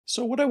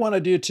So what I want to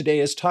do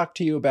today is talk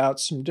to you about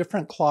some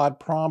different Claude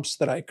prompts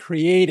that I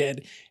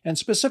created. And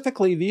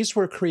specifically, these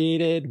were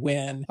created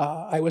when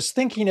I was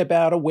thinking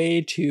about a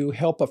way to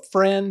help a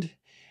friend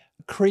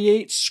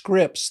create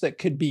scripts that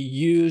could be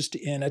used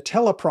in a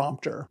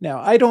teleprompter.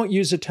 Now, I don't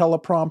use a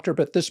teleprompter,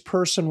 but this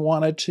person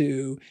wanted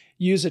to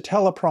use a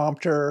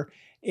teleprompter.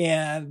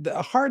 And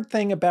the hard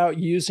thing about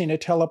using a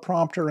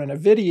teleprompter in a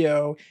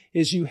video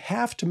is you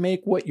have to make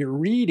what you're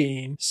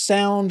reading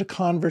sound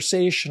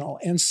conversational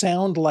and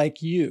sound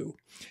like you.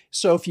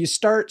 So if you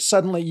start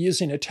suddenly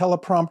using a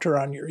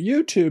teleprompter on your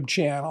YouTube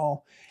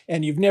channel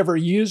and you've never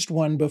used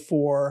one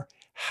before,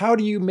 how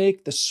do you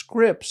make the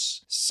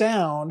scripts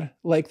sound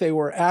like they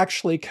were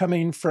actually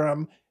coming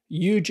from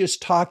you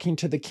just talking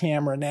to the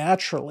camera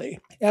naturally?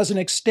 As an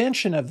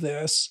extension of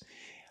this,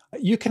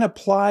 you can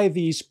apply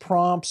these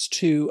prompts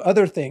to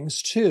other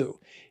things too.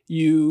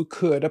 You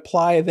could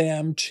apply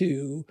them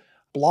to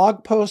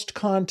blog post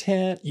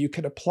content. You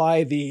could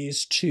apply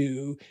these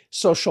to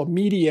social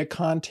media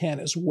content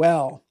as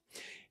well.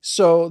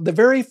 So the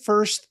very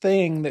first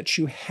thing that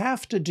you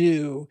have to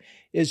do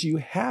is you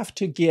have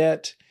to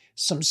get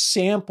some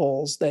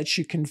samples that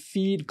you can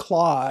feed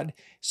Claude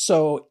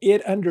so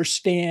it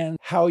understands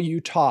how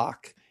you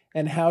talk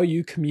and how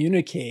you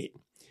communicate.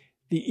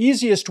 The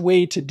easiest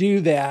way to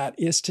do that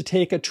is to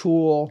take a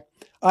tool.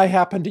 I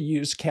happen to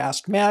use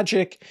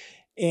CastMagic,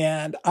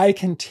 and I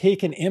can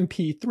take an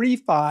MP3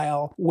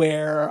 file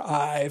where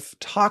I've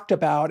talked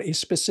about a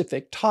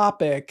specific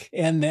topic,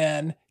 and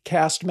then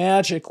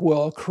CastMagic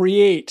will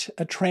create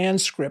a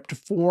transcript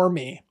for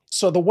me.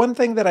 So the one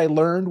thing that I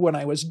learned when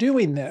I was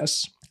doing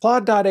this,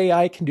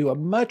 Claude.ai can do a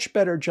much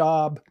better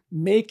job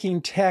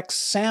making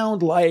text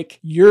sound like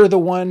you're the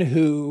one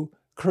who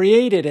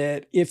created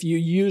it if you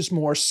use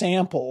more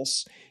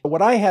samples.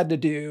 What I had to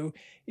do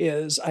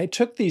is I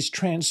took these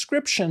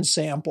transcription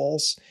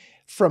samples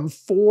from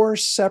 4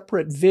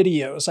 separate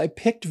videos. I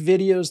picked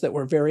videos that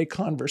were very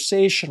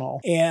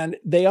conversational, and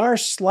they are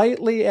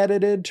slightly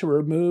edited to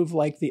remove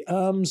like the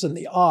ums and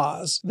the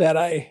ahs that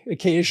I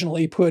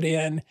occasionally put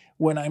in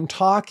when I'm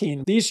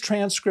talking. These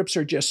transcripts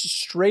are just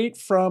straight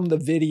from the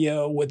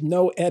video with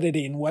no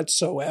editing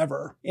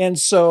whatsoever. And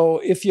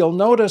so if you'll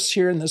notice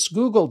here in this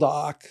Google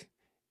Doc,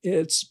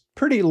 it's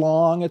pretty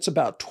long. It's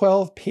about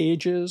 12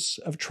 pages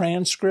of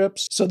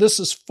transcripts. So this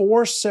is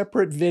 4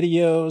 separate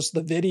videos.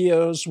 The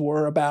videos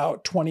were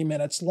about 20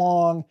 minutes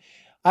long.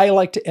 I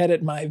like to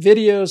edit my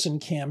videos in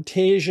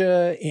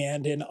Camtasia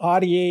and in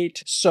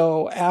Audiate.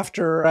 So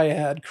after I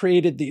had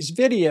created these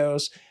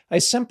videos, I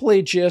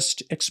simply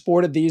just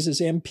exported these as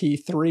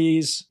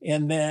MP3s,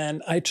 and then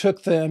I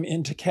took them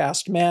into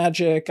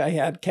CastMagic. I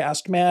had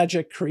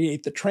CastMagic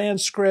create the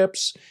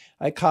transcripts.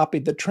 I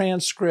copied the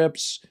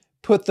transcripts,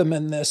 put them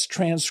in this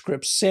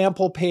transcript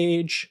sample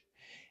page,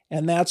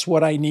 and that's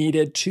what I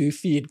needed to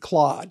feed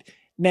Claude.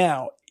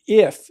 Now,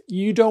 if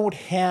you don't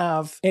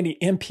have any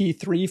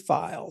MP3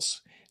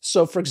 files,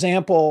 so for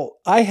example,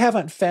 I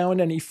haven't found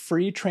any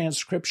free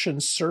transcription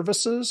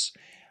services.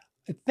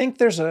 I think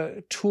there's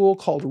a tool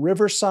called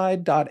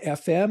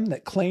Riverside.fm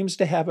that claims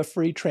to have a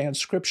free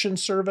transcription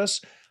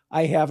service.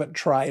 I haven't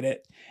tried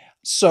it.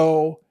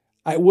 So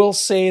I will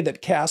say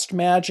that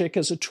CastMagic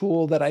is a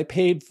tool that I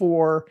paid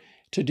for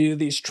to do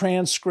these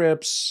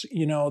transcripts.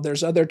 You know,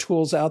 there's other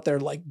tools out there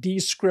like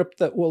Descript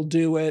that will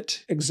do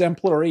it.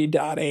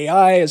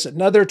 Exemplary.ai is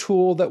another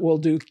tool that will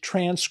do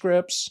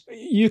transcripts.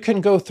 You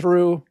can go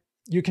through,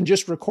 you can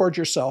just record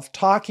yourself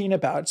talking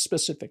about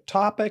specific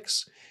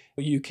topics.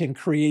 You can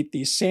create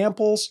these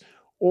samples,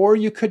 or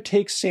you could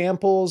take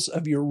samples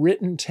of your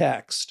written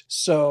text.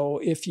 So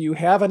if you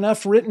have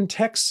enough written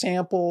text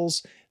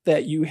samples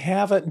that you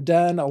haven't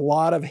done a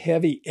lot of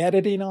heavy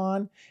editing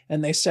on,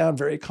 and they sound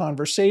very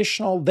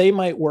conversational, they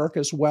might work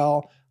as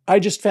well. I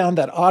just found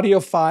that audio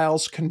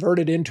files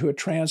converted into a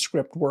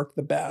transcript work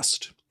the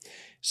best.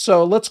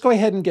 So let's go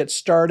ahead and get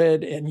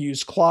started and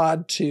use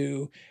Claude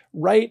to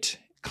write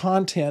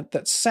content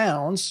that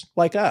sounds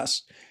like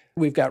us.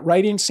 We've got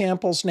writing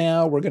samples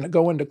now. We're going to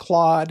go into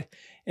Claude,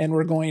 and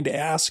we're going to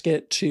ask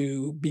it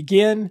to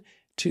begin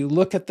to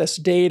look at this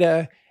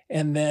data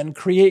and then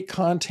create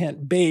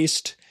content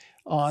based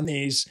on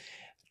these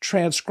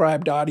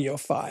transcribed audio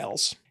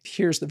files.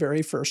 Here's the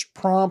very first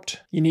prompt.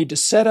 You need to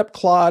set up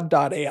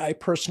Claude.ai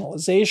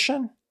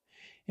personalization.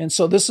 And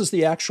so this is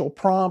the actual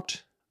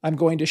prompt. I'm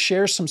going to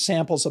share some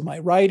samples of my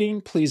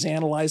writing. Please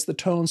analyze the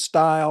tone,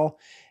 style,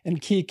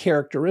 and key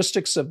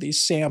characteristics of these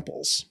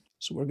samples.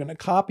 So we're going to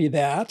copy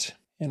that,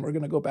 and we're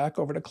going to go back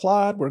over to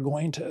Claude. We're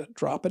going to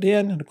drop it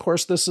in. And of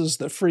course, this is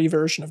the free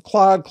version of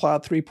Claude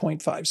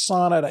 3.5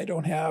 Sonnet. I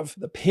don't have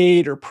the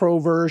paid or pro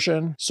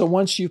version. So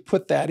once you've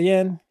put that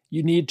in,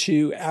 you need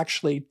to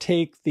actually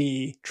take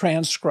the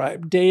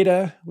transcribed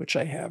data, which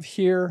I have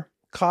here,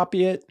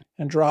 copy it,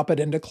 and drop it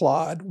into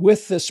Claude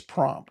with this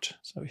prompt.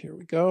 So here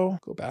we go.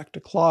 Go back to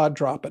Claude,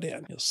 drop it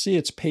in. You'll see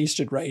it's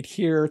pasted right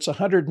here. It's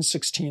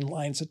 116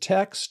 lines of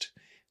text.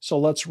 So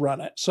let's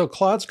run it. So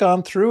Claude's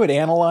gone through, it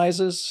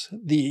analyzes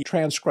the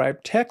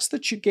transcribed text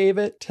that you gave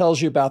it,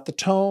 tells you about the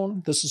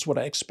tone. This is what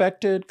I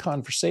expected,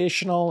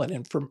 conversational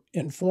and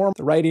informed.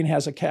 The writing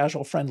has a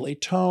casual, friendly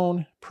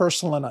tone,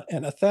 personal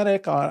and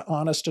authentic,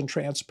 honest and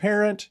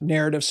transparent,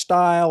 narrative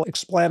style,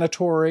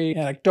 explanatory,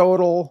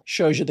 anecdotal,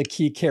 shows you the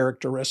key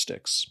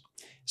characteristics.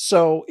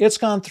 So it's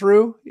gone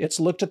through,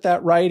 it's looked at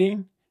that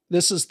writing.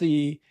 This is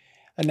the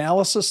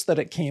analysis that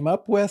it came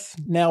up with.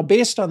 Now,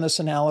 based on this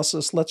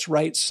analysis, let's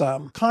write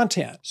some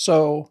content.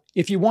 So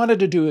if you wanted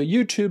to do a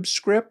YouTube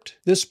script,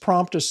 this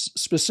prompt is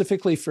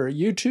specifically for a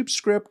YouTube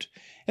script.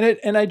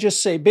 And I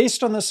just say,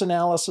 based on this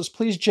analysis,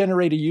 please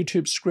generate a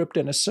YouTube script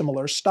in a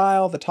similar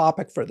style. The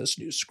topic for this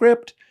new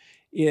script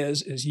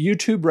is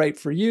YouTube right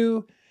for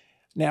you?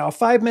 Now, a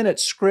 5-minute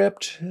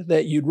script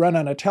that you'd run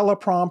on a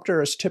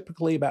teleprompter is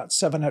typically about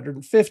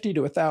 750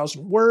 to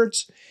 1,000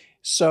 words.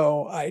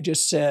 So I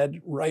just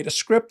said, write a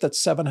script that's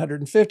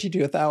 750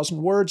 to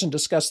 1,000 words and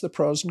discuss the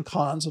pros and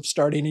cons of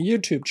starting a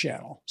YouTube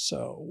channel.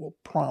 So we'll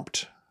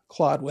prompt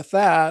Claude with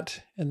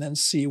that and then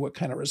see what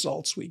kind of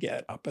results we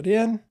get. Pop it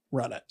in,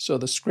 run it. So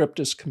the script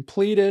is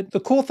completed. The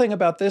cool thing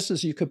about this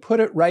is you could put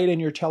it right in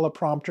your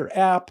teleprompter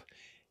app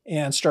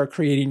and start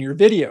creating your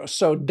video.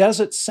 So does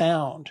it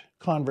sound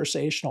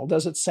conversational?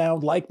 Does it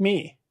sound like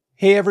me?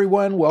 Hey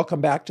everyone,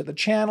 welcome back to the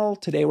channel.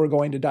 Today we're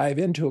going to dive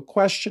into a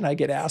question I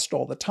get asked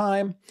all the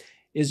time.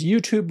 Is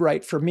YouTube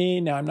right for me?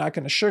 Now, I'm not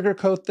going to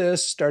sugarcoat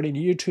this. Starting a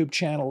YouTube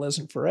channel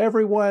isn't for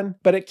everyone,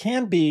 but it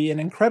can be an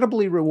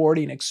incredibly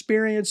rewarding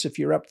experience if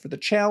you're up for the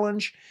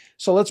challenge.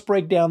 So let's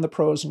break down the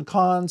pros and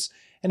cons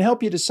and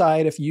help you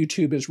decide if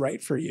YouTube is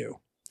right for you.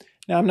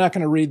 Now, I'm not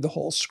going to read the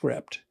whole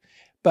script,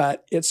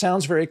 but it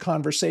sounds very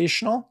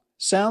conversational.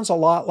 Sounds a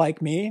lot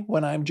like me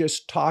when I'm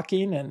just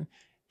talking and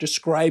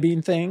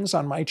describing things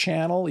on my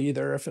channel,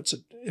 either if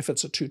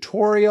it's a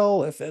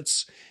tutorial, if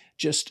it's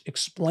just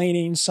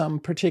explaining some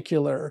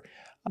particular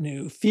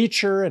new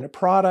feature in a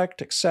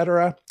product,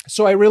 etc.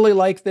 So I really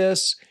like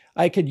this.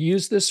 I could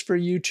use this for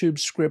YouTube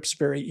scripts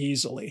very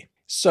easily.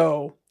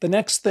 So the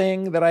next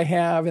thing that I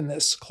have in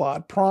this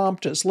Claude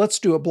prompt is let's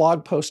do a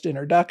blog post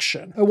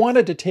introduction. I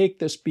wanted to take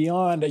this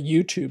beyond a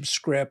YouTube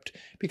script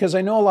because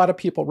I know a lot of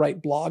people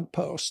write blog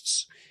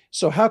posts.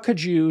 So how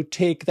could you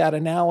take that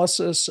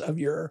analysis of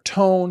your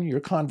tone, your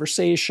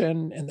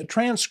conversation, and the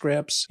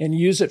transcripts and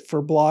use it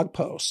for blog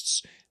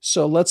posts?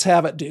 So let's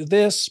have it do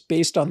this.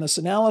 Based on this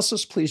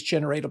analysis, please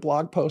generate a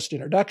blog post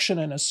introduction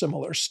in a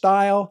similar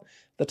style.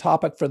 The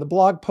topic for the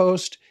blog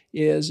post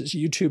is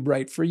YouTube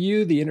right for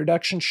you? The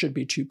introduction should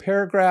be 2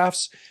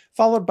 paragraphs,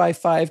 followed by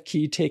 5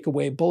 key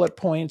takeaway bullet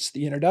points.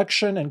 The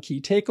introduction and key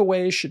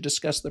takeaways should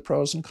discuss the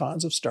pros and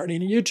cons of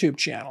starting a YouTube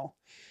channel.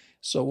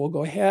 So we'll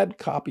go ahead,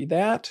 copy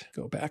that,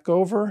 go back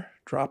over,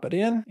 drop it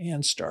in,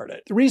 and start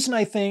it. The reason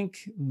I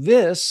think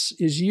this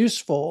is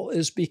useful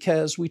is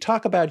because we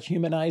talk about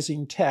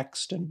humanizing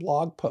text in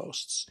blog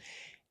posts.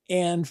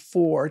 And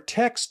for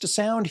text to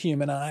sound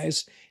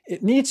humanized,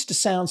 it needs to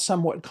sound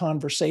somewhat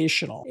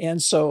conversational.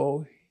 And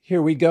so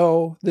here we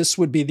go. This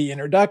would be the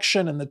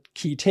introduction and the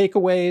key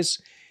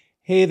takeaways.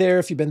 Hey there,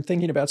 if you've been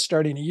thinking about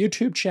starting a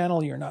YouTube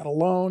channel, you're not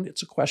alone.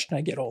 It's a question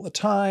I get all the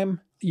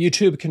time.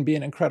 YouTube can be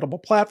an incredible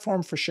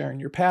platform for sharing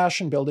your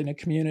passion, building a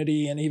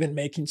community, and even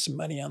making some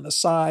money on the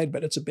side,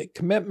 but it's a big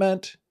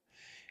commitment.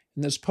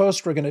 In this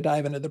post, we're going to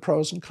dive into the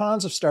pros and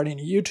cons of starting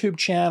a YouTube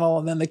channel,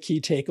 and then the key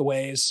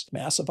takeaways: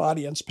 massive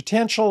audience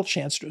potential,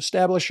 chance to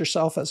establish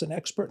yourself as an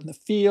expert in the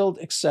field,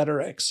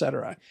 etc.,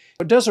 etc.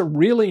 It does a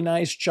really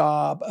nice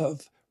job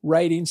of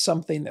writing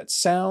something that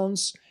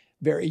sounds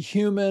very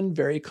human,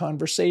 very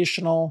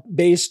conversational,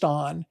 based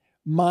on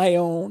my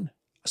own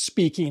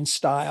speaking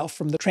style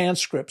from the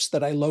transcripts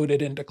that I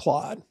loaded into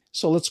Claude.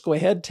 So let's go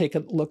ahead and take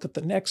a look at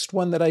the next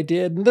one that I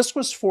did. And this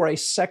was for a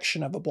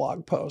section of a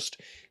blog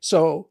post.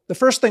 So the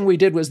first thing we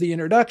did was the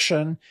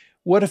introduction.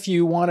 What if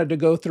you wanted to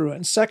go through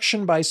and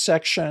section by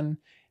section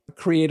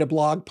create a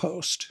blog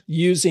post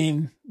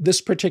using this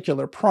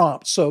particular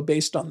prompt? So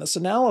based on this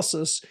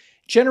analysis,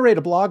 generate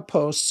a blog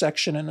post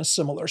section in a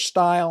similar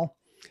style.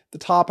 The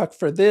topic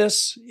for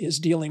this is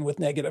dealing with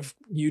negative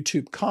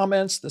YouTube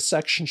comments. The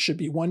section should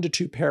be 1 to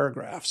 2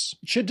 paragraphs.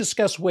 It should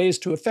discuss ways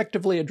to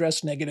effectively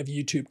address negative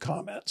YouTube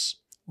comments.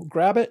 We'll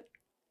grab it,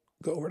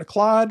 go over to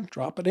Claude,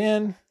 drop it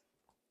in,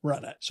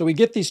 run it. So we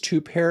get these 2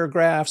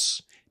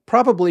 paragraphs,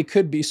 probably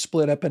could be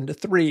split up into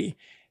 3,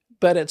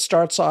 but it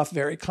starts off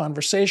very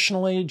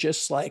conversationally,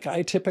 just like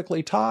I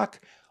typically talk.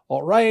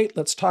 All right,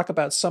 let's talk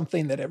about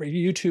something that every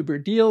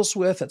YouTuber deals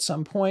with at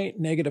some point.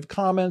 Negative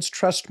comments,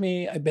 trust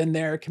me, I've been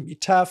there, it can be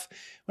tough.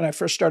 When I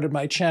first started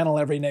my channel,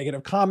 every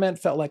negative comment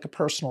felt like a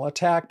personal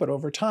attack, but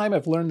over time,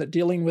 I've learned that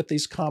dealing with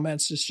these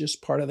comments is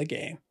just part of the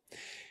game.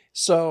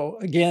 So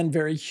again,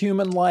 very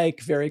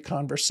human-like, very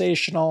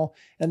conversational,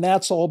 and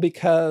that's all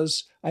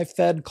because I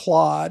fed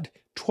Claude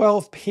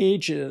 12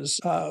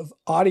 pages of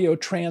audio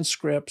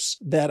transcripts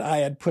that I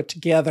had put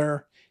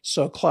together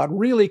so Claude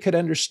really could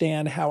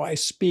understand how I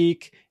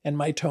speak and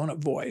my tone of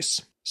voice.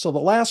 So the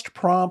last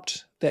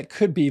prompt that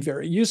could be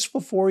very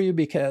useful for you,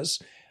 because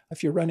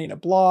If you're running a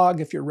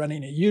blog, if you're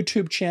running a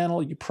YouTube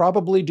channel, you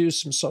probably do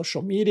some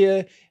social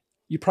media.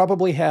 You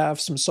probably have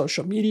some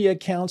social media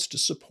accounts to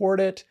support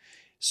it.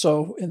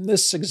 So in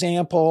this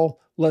example,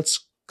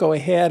 let's go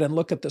ahead and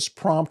look at this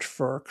prompt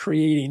for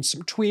creating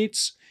some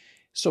tweets.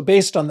 So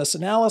based on this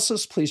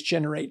analysis, please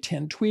generate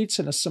 10 tweets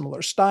in a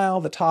similar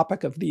style. The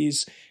topic of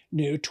these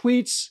new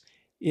tweets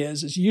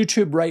is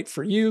YouTube right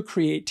for you?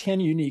 Create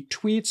 10 unique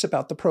tweets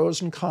about the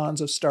pros and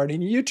cons of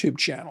starting a YouTube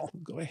channel.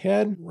 Go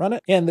ahead, run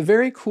it. And the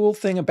very cool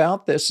thing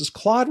about this is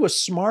Claude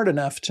was smart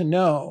enough to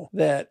know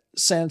that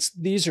since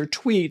these are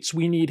tweets,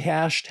 we need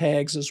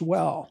hashtags as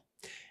well.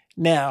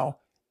 Now,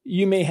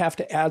 you may have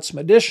to add some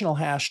additional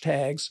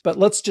hashtags, but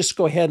let's just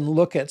go ahead and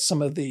look at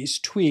some of these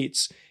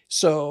tweets.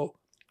 So,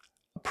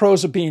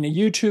 pros of being a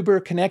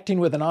YouTuber, connecting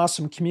with an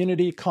awesome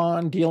community,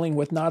 con, dealing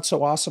with not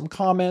so awesome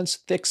comments,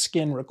 thick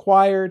skin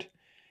required,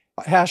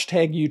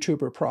 hashtag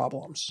YouTuber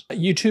problems.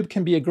 YouTube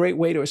can be a great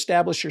way to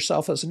establish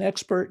yourself as an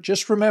expert.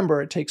 Just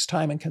remember, it takes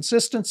time and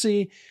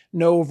consistency.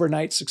 No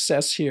overnight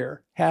success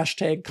here.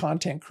 Hashtag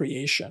content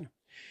creation.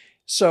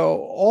 So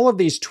all of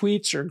these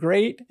tweets are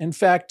great. In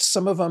fact,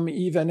 some of them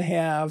even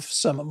have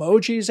some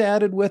emojis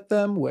added with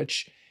them,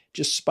 which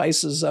just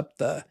spices up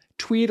the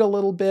tweet a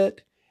little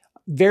bit.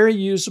 Very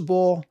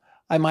usable.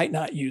 I might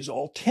not use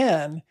all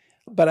 10,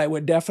 but I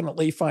would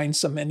definitely find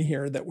some in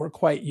here that were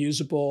quite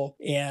usable,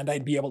 and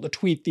I'd be able to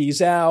tweet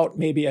these out.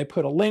 Maybe I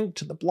put a link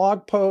to the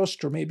blog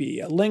post or maybe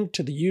a link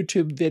to the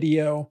YouTube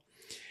video.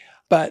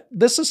 But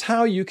this is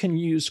how you can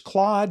use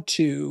Claude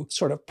to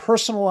sort of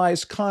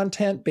personalize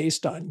content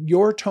based on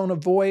your tone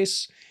of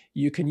voice.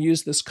 You can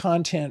use this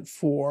content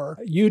for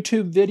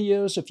YouTube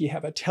videos. If you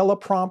have a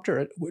teleprompter,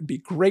 it would be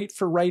great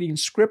for writing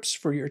scripts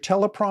for your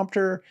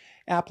teleprompter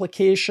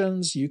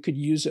applications. You could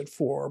use it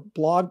for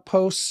blog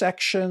post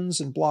sections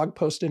and blog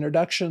post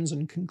introductions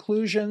and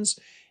conclusions.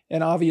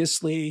 And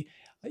obviously,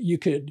 you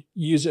could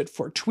use it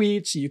for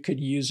tweets. You could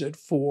use it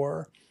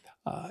for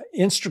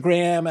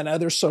Instagram and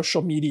other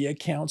social media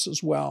accounts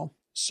as well.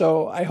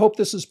 So I hope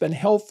this has been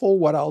helpful.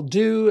 What I'll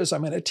do is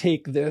I'm going to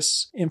take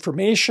this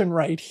information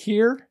right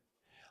here.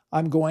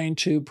 I'm going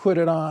to put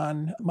it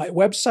on my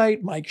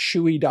website,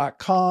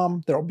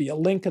 MikeShuey.com. There'll be a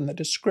link in the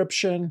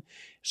description.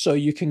 So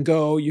you can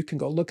go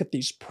look at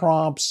these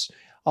prompts.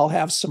 I'll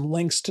have some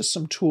links to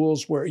some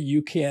tools where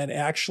you can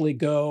actually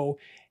go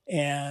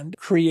and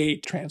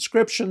create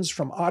transcriptions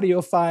from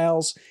audio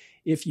files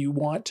if you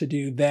want to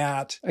do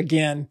that.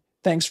 Again,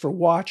 thanks for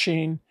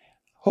watching.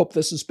 Hope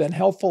this has been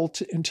helpful.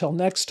 Until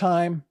next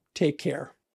time, take care.